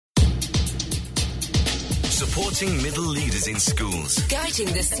Supporting middle leaders in schools. Guiding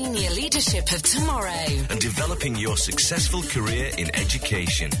the senior leadership of tomorrow. And developing your successful career in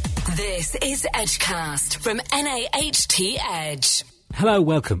education. This is Edgecast from NAHT Edge. Hello,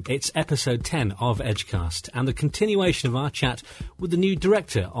 welcome. It's episode 10 of Edgecast and the continuation of our chat with the new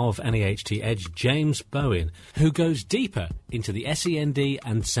director of NAHT Edge, James Bowen, who goes deeper into the SEND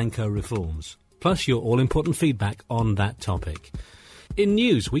and SENCO reforms, plus your all-important feedback on that topic. In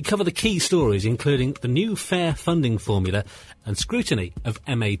news, we cover the key stories, including the new fair funding formula and scrutiny of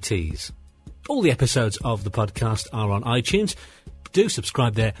MATs. All the episodes of the podcast are on iTunes. Do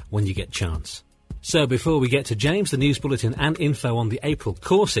subscribe there when you get a chance. So before we get to James, the news bulletin and info on the April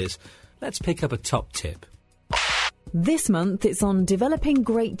courses, let's pick up a top tip. This month it's on developing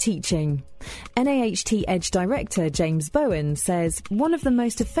great teaching. NAHT Edge Director James Bowen says one of the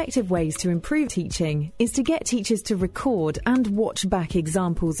most effective ways to improve teaching is to get teachers to record and watch back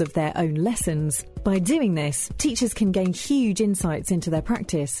examples of their own lessons. By doing this, teachers can gain huge insights into their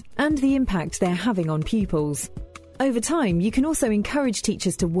practice and the impact they're having on pupils. Over time, you can also encourage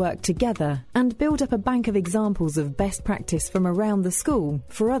teachers to work together and build up a bank of examples of best practice from around the school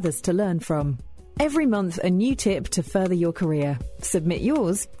for others to learn from. Every month, a new tip to further your career. Submit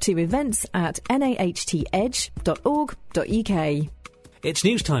yours to events@nahtedge.org.uk. It's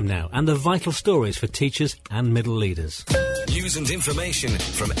news time now and the vital stories for teachers and middle leaders. News and information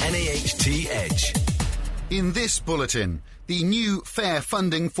from NAHT Edge. In this bulletin, the new fair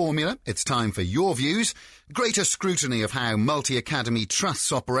funding formula, it's time for your views, greater scrutiny of how multi-academy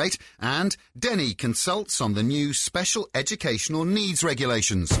trusts operate, and Denny consults on the new special educational needs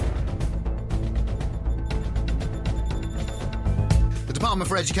regulations. The Department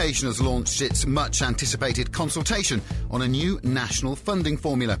for Education has launched its much-anticipated consultation on a new national funding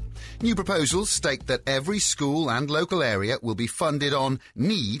formula. New proposals state that every school and local area will be funded on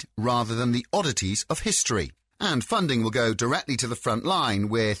need rather than the oddities of history. And funding will go directly to the front line,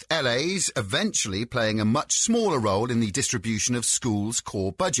 with LAs eventually playing a much smaller role in the distribution of schools'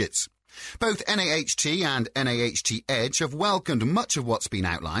 core budgets. Both NAHT and NAHT Edge have welcomed much of what's been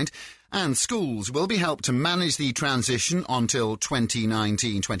outlined, and schools will be helped to manage the transition until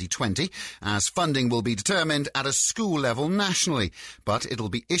 2019-2020, as funding will be determined at a school level nationally, but it'll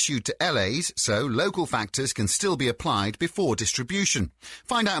be issued to LAs, so local factors can still be applied before distribution.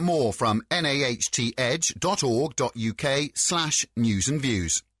 Find out more from nahtedge.org.uk/news and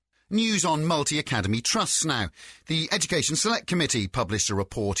views. News on multi-academy trusts now. The Education Select Committee published a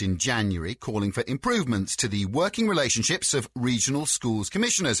report in January calling for improvements to the working relationships of regional schools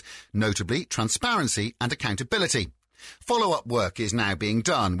commissioners, notably transparency and accountability. Follow-up work is now being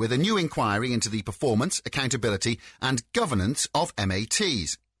done with a new inquiry into the performance, accountability and governance of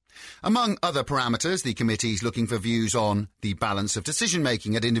MATs. Among other parameters, the committee is looking for views on the balance of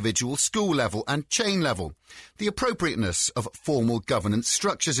decision-making at individual school level and chain level, the appropriateness of formal governance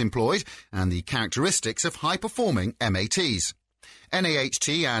structures employed, and the characteristics of high-performing MATs.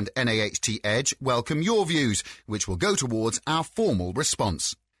 NAHT and NAHT Edge welcome your views, which will go towards our formal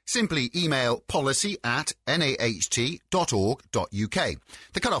response. Simply email policy@naht.org.uk.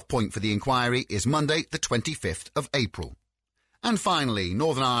 The cut-off point for the inquiry is Monday, the 25th of April. And finally,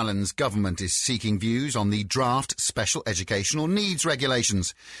 Northern Ireland's government is seeking views on the draft Special Educational Needs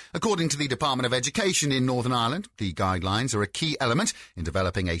regulations. According to the Department of Education in Northern Ireland, the guidelines are a key element in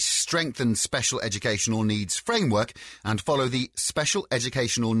developing a strengthened special educational needs framework and follow the Special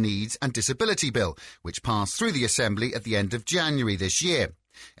Educational Needs and Disability Bill, which passed through the Assembly at the end of January this year.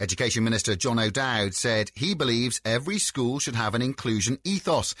 Education Minister John O'Dowd said he believes every school should have an inclusion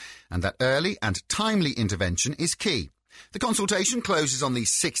ethos and that early and timely intervention is key. The consultation closes on the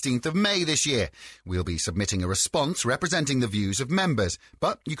 16th of May this year. We'll be submitting a response representing the views of members,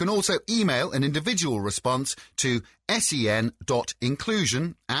 but you can also email an individual response to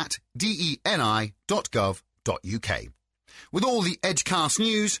sen.inclusion@deni.gov.uk. With all the Edgecast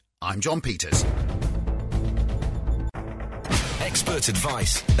news, I'm John Peters. Expert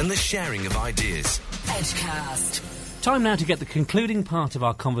advice and the sharing of ideas. Edgecast. Time now to get the concluding part of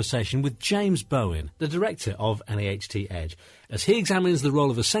our conversation with James Bowen, the director of NAHT Edge, as he examines the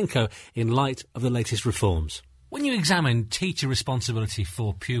role of the SENCO in light of the latest reforms. When you examine teacher responsibility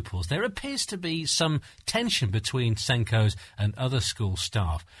for pupils, there appears to be some tension between SENCOs and other school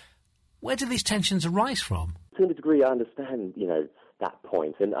staff. Where do these tensions arise from? To a degree, I understand, that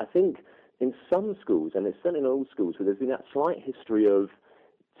point. And I think in some schools, and it's certainly in all schools, where there's been that slight history of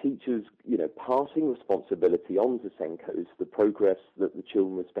teachers, passing responsibility on to SENCOs, the progress that the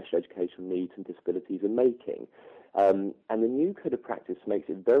children with special educational needs and disabilities are making. And the new code of practice makes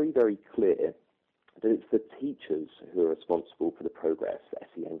it very, very clear that it's the teachers who are responsible for the progress that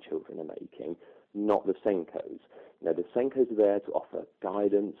SEN children are making. teaching, not the SENCOs. The SENCOs are there to offer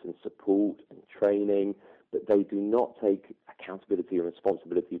guidance and support and training, but they do not take accountability and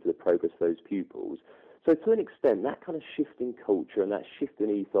responsibility for the progress of those pupils. So to an extent, that kind of shift in culture and that shift in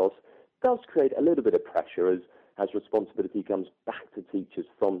ethos does create a little bit of pressure as responsibility comes back to teachers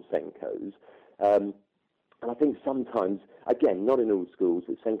from SENCOs. And I think sometimes, again, not in all schools,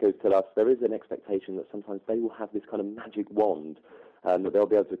 but SENCOs tell us there is an expectation that sometimes they will have this kind of magic wand, that they'll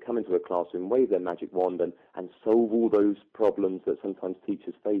be able to come into a classroom, wave their magic wand and solve all those problems that sometimes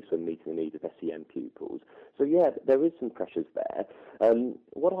teachers face when meeting the needs of SEN pupils. So yeah, there is some pressures there.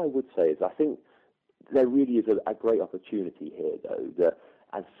 What I would say is I think there really is a great opportunity here, though, that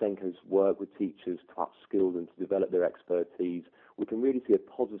as SENCOs work with teachers to upskill them, to develop their expertise, we can really see a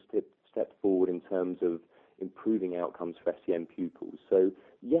positive step forward in terms of improving outcomes for SEN pupils. So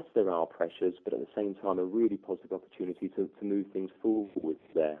yes, there are pressures, but at the same time a really positive opportunity to move things forward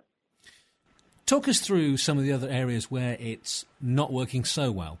there. Talk us through some of the other areas where it's not working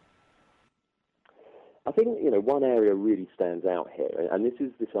so well. I think, one area really stands out here, and this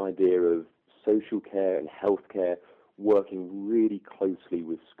is this idea of social care and healthcare working really closely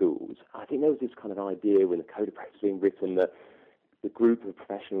with schools. I think there was this kind of idea when the Code of Practice was being written that the group of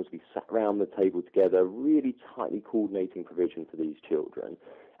professionals be sat around the table together, really tightly coordinating provision for these children.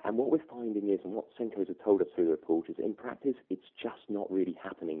 And what we're finding is, and what SENCOs have told us through the report, is in practice it's just not really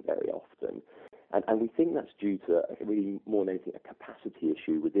happening very often. And we think that's due to really more than anything a capacity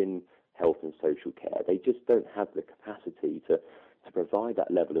issue within health and social care. They just don't have the capacity to provide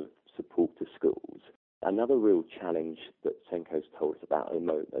that level of support to schools. Another real challenge that SENCO's told us about at the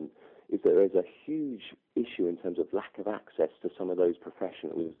moment is that there is a huge issue in terms of lack of access to some of those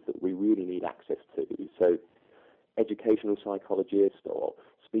professionals that we really need access to. So educational psychologists or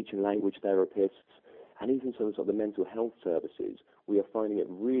speech and language therapists, and even some of the mental health services, we are finding it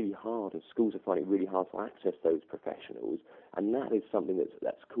really hard, and schools are finding it really hard to access those professionals, and that is something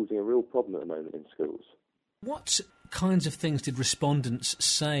that's causing a real problem at the moment in schools. What kinds of things did respondents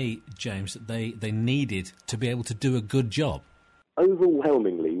say, James, that they needed to be able to do a good job?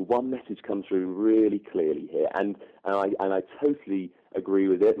 Overwhelmingly, one message comes through really clearly here, and I totally agree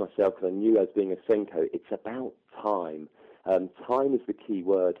with it myself, because I knew as being a SENCO, it's about time. Time is the key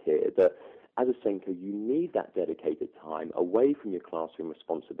word here, that as a SENCO, you need that dedicated time away from your classroom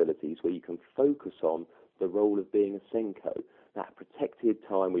responsibilities where you can focus on the role of being a SENCO. That protected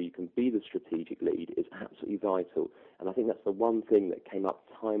time where you can be the strategic lead is absolutely vital. And I think that's the one thing that came up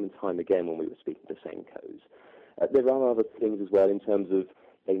time and time again when we were speaking to SENCOs. There are other things as well in terms of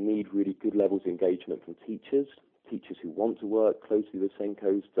they need really good levels of engagement from teachers who want to work closely with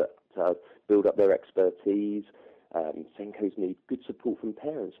SENCOs to build up their expertise. SENCOs need good support from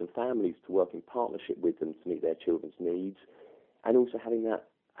parents and families to work in partnership with them to meet their children's needs, and also having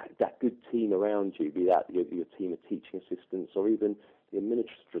that good team around you, be that your team of teaching assistants or even the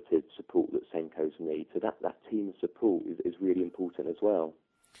administrative support that SENCOs need. So that team of support is really important as well.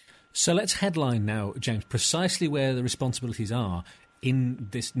 So let's headline now, James, precisely where the responsibilities are in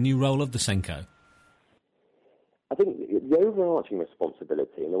this new role of the SENCO. I think the overarching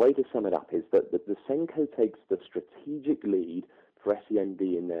responsibility, and the way to sum it up, is that the SENCO takes the strategic lead for SEND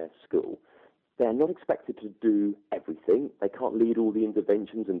in their school. They're not expected to do everything. They can't lead all the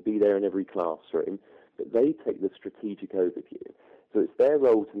interventions and be there in every classroom, but they take the strategic overview. So it's their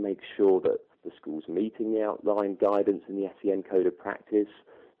role to make sure that the school's meeting the outlined guidance in the SEN Code of Practice,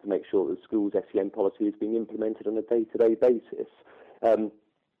 to make sure that the school's SEN policy is being implemented on a day-to-day basis.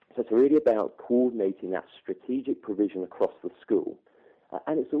 So it's really about coordinating that strategic provision across the school.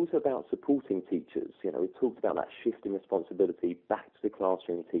 And it's also about supporting teachers. We talked about that shift in responsibility back to the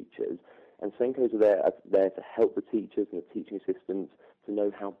classroom teachers. And SENCOs are there to help the teachers and the teaching assistants to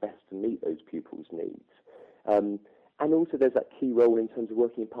know how best to meet those pupils' needs. And also there's that key role in terms of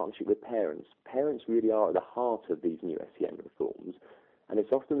working in partnership with parents. Parents really are at the heart of these new SEN reforms. And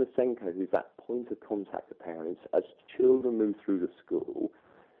it's often the SENCO who's that point of contact to parents as children move through the school.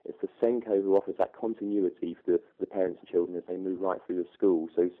 It's the SENCO who offers that continuity for the parents and children as they move right through the school.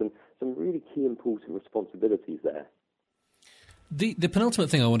 So some really key important responsibilities there. The penultimate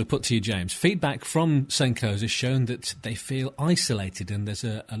thing I want to put to you, James, feedback from SENCOs has shown that they feel isolated and there's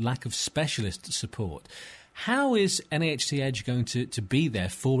a lack of specialist support. How is NAHT Edge going to be there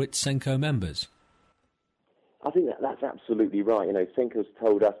for its SENCO members? I think that's absolutely right. SENCOs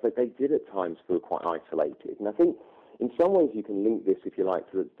told us that they did at times feel quite isolated. And I think in some ways you can link this, if you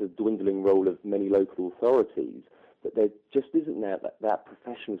like, to the dwindling role of many local authorities, that there just isn't that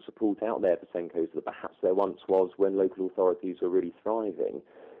professional support out there for SENCOs that perhaps there once was when local authorities were really thriving.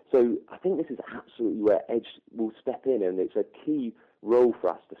 So I think this is absolutely where Edge will step in, and it's a key role for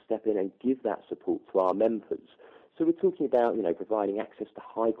us to step in and give that support to our members. So we're talking about, providing access to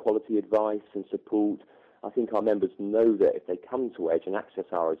high-quality advice and support. I think our members know that if they come to Edge and access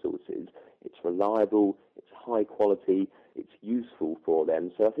our resources, it's reliable, it's high quality, it's useful for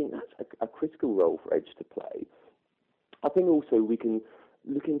them. So I think that's a critical role for Edge to play. I think also we can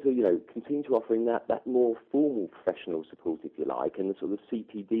look into, continue to offering that more formal professional support, if you like, and the sort of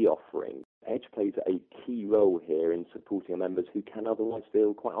CPD offering. Edge plays a key role here in supporting our members who can otherwise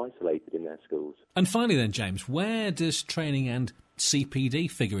feel quite isolated in their schools. And finally then, James, where does training and CPD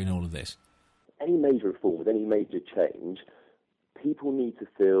figure in all of this? Any major reform, with any major change, people need to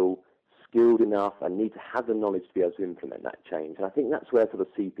feel skilled enough and need to have the knowledge to be able to implement that change. And I think that's where sort of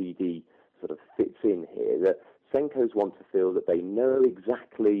CPD sort of fits in here, that SENCOs want to feel that they know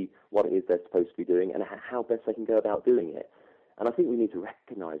exactly what it is they're supposed to be doing and how best they can go about doing it. And I think we need to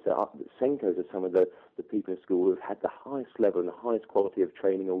recognise that SENCOs are some of the people in school who have had the highest level and the highest quality of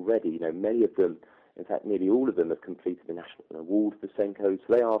training already. Many of them, in fact, nearly all of them have completed the National Award for SENCOs.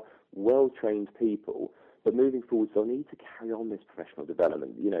 So they are well-trained people. But moving forward, they'll need to carry on this professional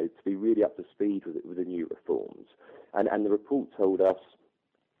development, to be really up to speed with the new reforms. And the report told us,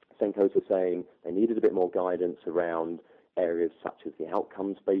 SENCOs were saying they needed a bit more guidance around areas such as the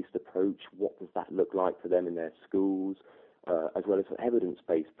outcomes-based approach. What does that look like for them in their schools? As well as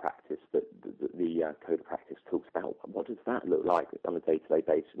evidence-based practice that the Code of Practice talks about. What does that look like on a day-to-day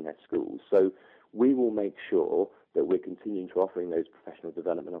basis in their schools? So we will make sure that we're continuing to offering those professional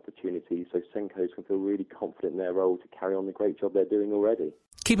development opportunities so SENCOs can feel really confident in their role to carry on the great job they're doing already.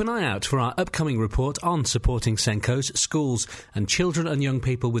 Keep an eye out for our upcoming report on supporting SENCOs, schools and children and young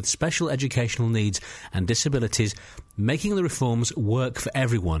people with special educational needs and disabilities, making the reforms work for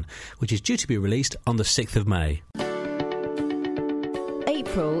everyone, which is due to be released on the 6th of May.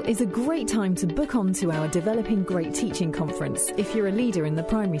 April is a great time to book on to our Developing Great Teaching Conference if you're a leader in the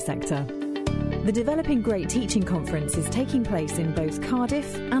primary sector. The Developing Great Teaching Conference is taking place in both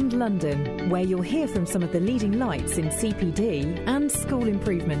Cardiff and London, where you'll hear from some of the leading lights in CPD and school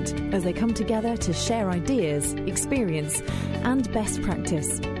improvement as they come together to share ideas, experience and best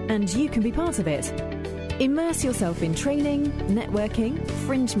practice. And you can be part of it. Immerse yourself in training, networking,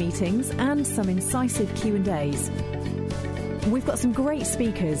 fringe meetings and some incisive Q&As. We've got some great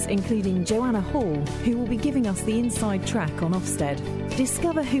speakers, including Joanna Hall, who will be giving us the inside track on Ofsted.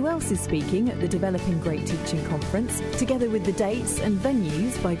 Discover who else is speaking at the Developing Great Teaching Conference, together with the dates and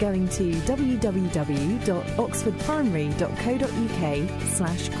venues by going to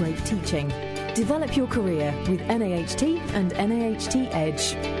www.oxfordprimary.co.uk/great-teaching. Develop your career with NAHT and NAHT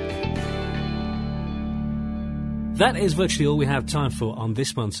Edge. That is virtually all we have time for on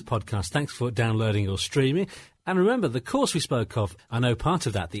this month's podcast. Thanks for downloading or streaming. And remember, the course we spoke of, I know part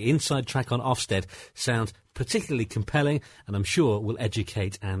of that, the inside track on Ofsted, sounds particularly compelling and I'm sure will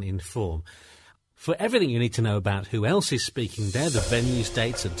educate and inform. For everything you need to know about who else is speaking there, the venues,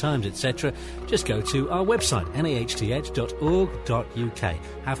 dates and times, etc., just go to our website, nahtedge.org.uk.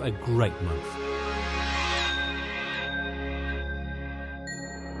 Have a great month.